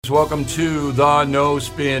Welcome to the No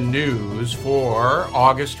Spin News for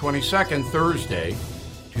August 22nd, Thursday,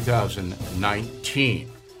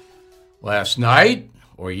 2019. Last night,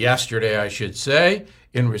 or yesterday I should say,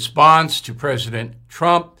 in response to President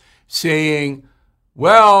Trump saying,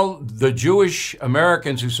 well, the Jewish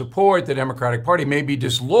Americans who support the Democratic Party may be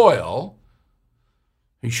disloyal.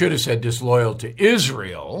 He should have said disloyal to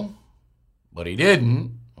Israel, but he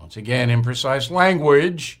didn't. Once again, imprecise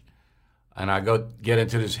language. And I get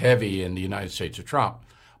into this heavy in the United States of Trump.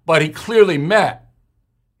 But he clearly meant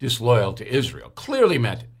disloyal to Israel. Clearly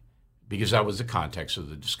meant it, because that was the context of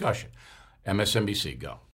the discussion. MSNBC,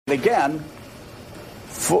 go. Again,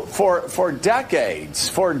 for decades,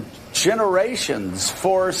 for generations,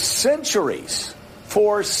 for centuries,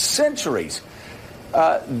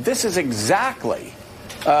 this is exactly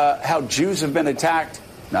how Jews have been attacked.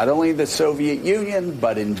 Not only in the Soviet Union,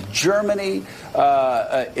 but in Germany,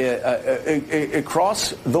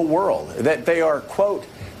 across the world, that they are, quote,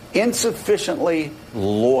 insufficiently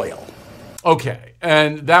loyal. Okay,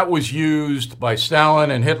 and that was used by Stalin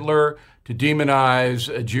and Hitler to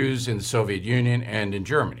demonize Jews in the Soviet Union and in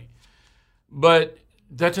Germany. But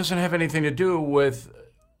that doesn't have anything to do with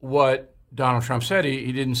what Donald Trump said.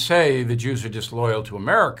 He didn't say the Jews are disloyal to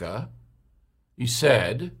America. He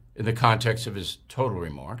said, in the context of his total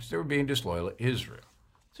remarks, they were being disloyal to Israel.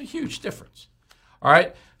 It's a huge difference. All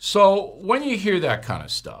right? So when you hear that kind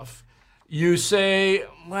of stuff, you say,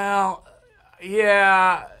 well,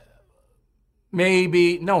 yeah,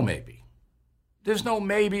 maybe, no maybe. There's no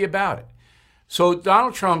maybe about it. So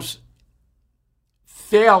Donald Trump's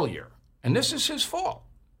failure, and this is his fault,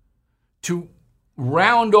 to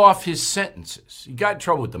round off his sentences. He got in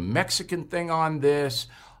trouble with the Mexican thing on this,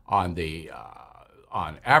 on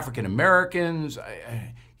African Americans.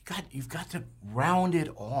 You've got to round it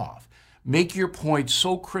off. Make your point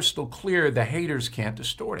so crystal clear the haters can't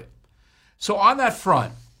distort it. So on that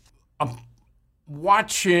front, I'm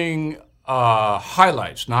watching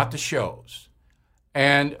highlights, not the shows.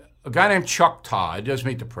 And a guy named Chuck Todd does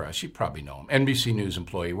meet the press. You probably know him. NBC News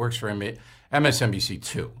employee, works for MSNBC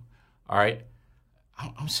too. All right?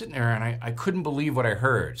 I'm sitting there and I couldn't believe what I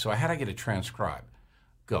heard. So I had to get it transcribed.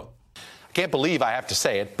 Go. I can't believe I have to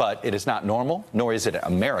say it, but it is not normal, nor is it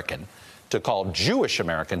American, to call Jewish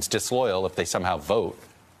Americans disloyal if they somehow vote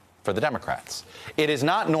for the Democrats. It is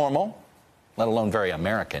not normal, let alone very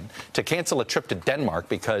American, to cancel a trip to Denmark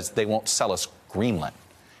because they won't sell us Greenland,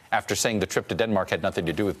 after saying the trip to Denmark had nothing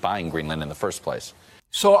to do with buying Greenland in the first place.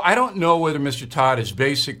 So I don't know whether Mr. Todd is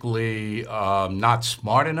basically not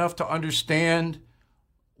smart enough to understand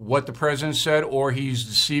what the president said, or he's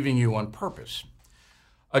deceiving you on purpose.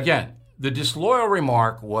 Again, the disloyal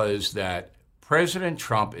remark was that President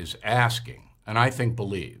Trump is asking, and I think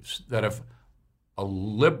believes, that if a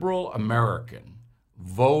liberal American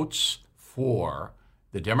votes for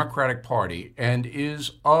the Democratic Party and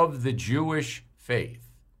is of the Jewish faith,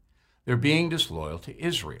 they're being disloyal to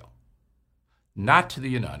Israel, not to the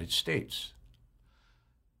United States.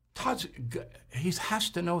 He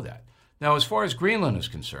has to know that. Now, as far as Greenland is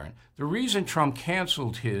concerned, the reason Trump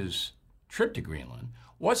canceled his trip to Greenland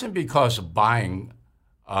wasn't because of to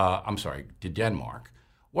Denmark,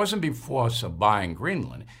 wasn't because of buying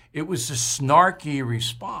Greenland. It was the snarky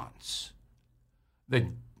response that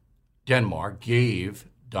Denmark gave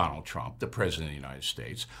Donald Trump, the President of the United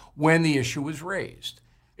States, when the issue was raised.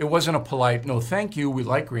 It wasn't a polite, no, thank you, we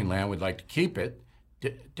like Greenland, we'd like to keep it.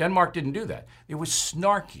 Denmark didn't do that. They were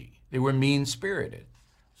snarky. They were mean-spirited.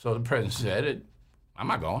 So the President said, I'm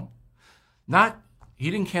not going. He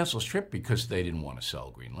didn't cancel his trip because they didn't want to sell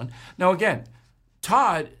Greenland. Now, again,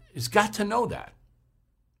 Todd has got to know that.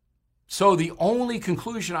 So the only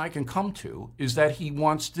conclusion I can come to is that he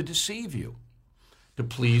wants to deceive you to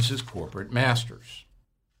please his corporate masters.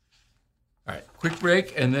 All right, quick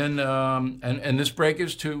break, and then and this break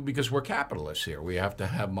is because we're capitalists here. We have to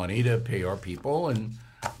have money to pay our people and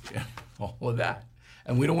all of that.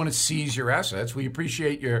 And we don't want to seize your assets. We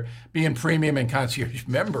appreciate your being premium and concierge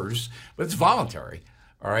members, but it's voluntary.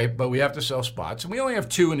 All right, but we have to sell spots, and we only have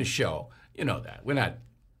 2 in the show. You know that. We're not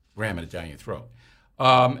ramming it down your throat.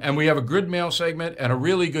 And we have a good mail segment and a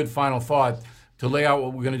really good final thought to lay out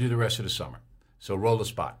what we're going to do the rest of the summer. So roll the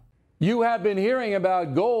spot. You have been hearing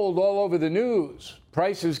about gold all over the news.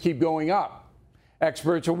 Prices keep going up.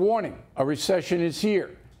 Experts are warning a recession is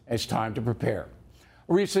here. It's time to prepare.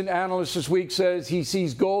 A recent analyst this week says he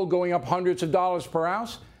sees gold going up hundreds of dollars per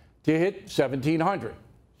ounce to hit $1,700.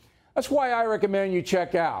 That's why I recommend you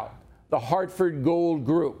check out the Hartford Gold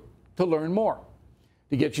Group to learn more.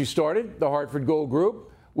 To get you started, the Hartford Gold Group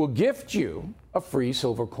will gift you a free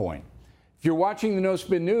silver coin. If you're watching the No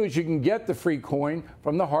Spin News, you can get the free coin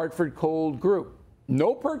from the Hartford Gold Group.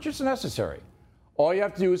 No purchase necessary. All you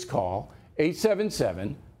have to do is call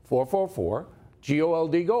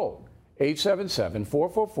 877-444-GOLD Gold.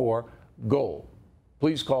 877-444-GOLD.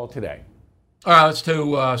 Please call today. All right, let's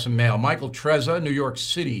do some mail. Michael Trezza, New York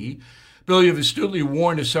City. Bill, you've astutely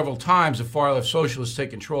warned us several times if far-left socialists take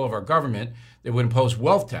control of our government, they would impose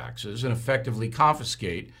wealth taxes and effectively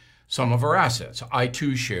confiscate some of our assets. I,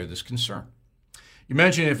 too, share this concern. You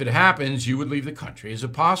mentioned if it happens, you would leave the country. Is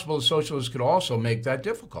it possible the socialists could also make that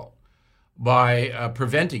difficult by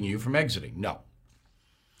preventing you from exiting? No.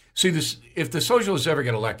 See, if the socialists ever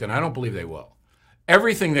get elected, and I don't believe they will,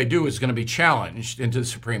 everything they do is going to be challenged into the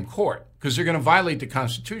Supreme Court because they're going to violate the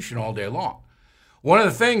Constitution all day long. One of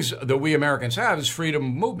the things that we Americans have is freedom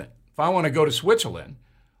of movement. If I want to go to Switzerland,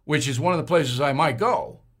 which is one of the places I might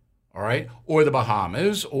go, all right, or the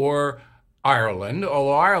Bahamas or Ireland,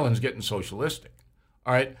 although Ireland's getting socialistic,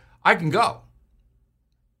 all right, I can go.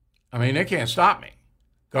 I mean, they can't stop me.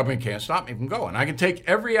 Government can't stop me from going. I can take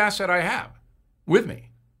every asset I have with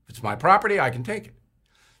me. If it's my property, I can take it.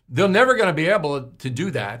 They're never going to be able to do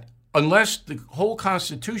that unless the whole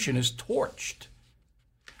Constitution is torched.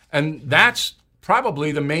 And that's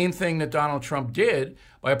probably the main thing that Donald Trump did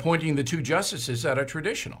by appointing the two justices that are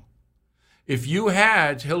traditional. If you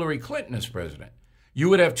had Hillary Clinton as president, you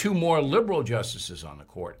would have two more liberal justices on the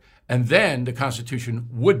court, and then the Constitution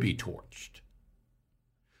would be torched.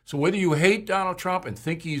 So whether you hate Donald Trump and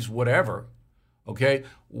think he's whatever, okay,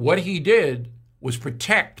 what he did was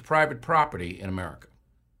protect private property in America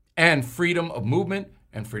and freedom of movement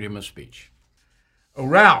and freedom of speech.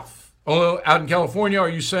 Ralph, out in California, are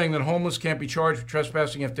you saying that homeless can't be charged for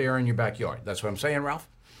trespassing if they are in your backyard? That's what I'm saying, Ralph.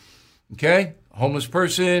 Okay? A homeless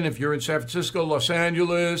person, if you're in San Francisco, Los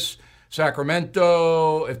Angeles,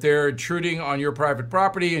 Sacramento, if they're intruding on your private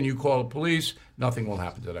property and you call the police, nothing will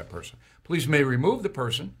happen to that person. Police may remove the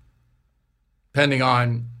person, depending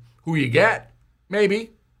on who you get.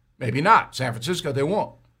 Maybe, maybe not. San Francisco, they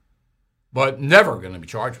won't. But never going to be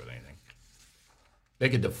charged with anything. They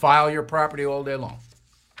could defile your property all day long.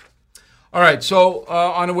 All right, so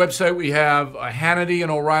on the website we have Hannity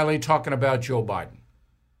and O'Reilly talking about Joe Biden.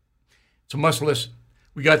 It's a must listen.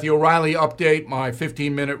 We got the O'Reilly Update, my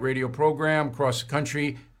 15-minute radio program across the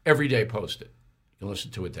country, every day posted. You can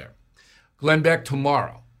listen to it there. Glenn Beck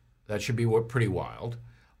tomorrow. That should be pretty wild.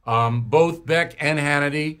 Both Beck and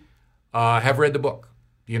Hannity have read the book,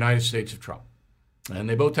 The United States of Trump. And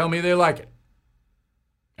they both tell me they like it.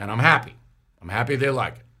 And I'm happy. I'm happy they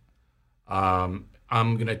like it. I'm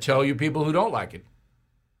going to tell you people who don't like it.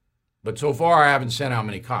 But so far, I haven't sent out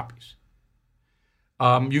many copies.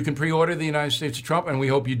 You can pre-order The United States of Trump, and we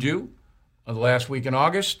hope you do. The last week in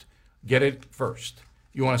August, get it first.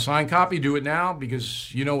 You want a signed copy, do it now,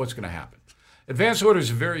 because you know what's going to happen. Advance orders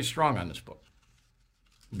are very strong on this book.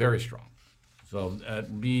 Very strong. So,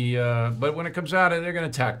 but when it comes out, they're going to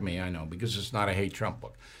attack me, I know, because it's not a hate Trump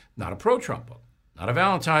book. Not a pro-Trump book. Not a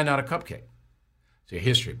Valentine, not a cupcake. It's a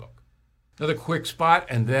history book. Another quick spot,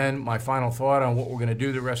 and then my final thought on what we're going to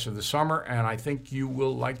do the rest of the summer, and I think you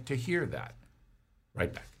will like to hear that.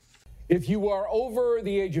 Right back. If you are over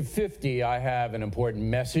the age of 50, I have an important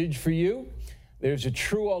message for you. There's a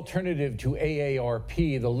true alternative to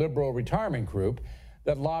AARP, the liberal retirement group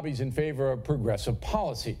that lobbies in favor of progressive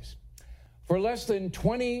policies. For less than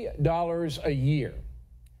 $20 a year,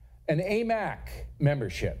 an AMAC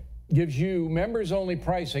membership gives you members-only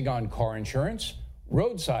pricing on car insurance,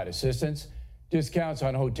 roadside assistance, discounts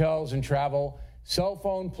on hotels and travel, cell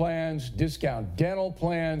phone plans, discount dental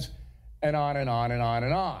plans, and on and on and on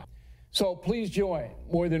and on. So please join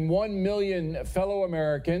more than 1 million fellow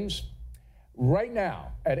Americans right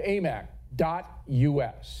now at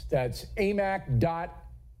amac.us. That's amac.us.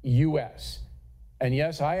 And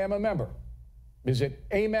yes, I am a member. Visit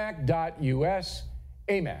amac.us,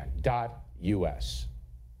 amac.us.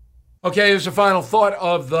 Okay, here's the final thought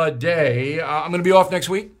of the day. I'm going to be off next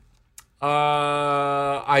week.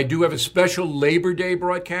 I do have a special Labor Day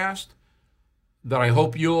broadcast that I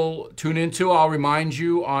hope you'll tune into. I'll remind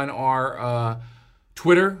you on our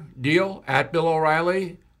Twitter deal, at Bill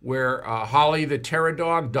O'Reilly, where Holly the Terror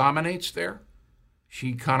Dog dominates there.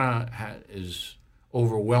 She kind of is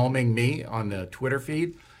overwhelming me on the Twitter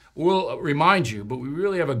feed. We'll remind you, but we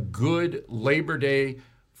really have a good Labor Day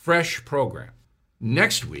fresh program.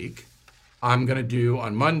 Next week, I'm going to do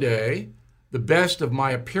on Monday the best of my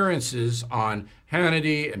appearances on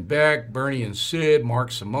Hannity and Beck, Bernie and Sid,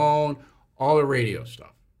 Mark Simone, all the radio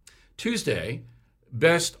stuff. Tuesday,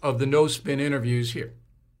 best of the No Spin interviews here.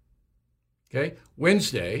 Okay.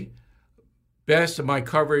 Wednesday, best of my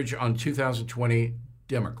coverage on 2020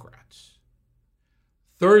 Democrats.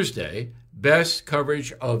 Thursday, best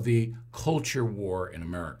coverage of the culture war in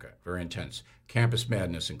America. Very intense. Campus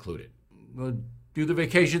madness included. We'll do the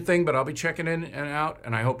vacation thing, but I'll be checking in and out,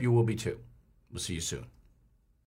 and I hope you will be too. We'll see you soon.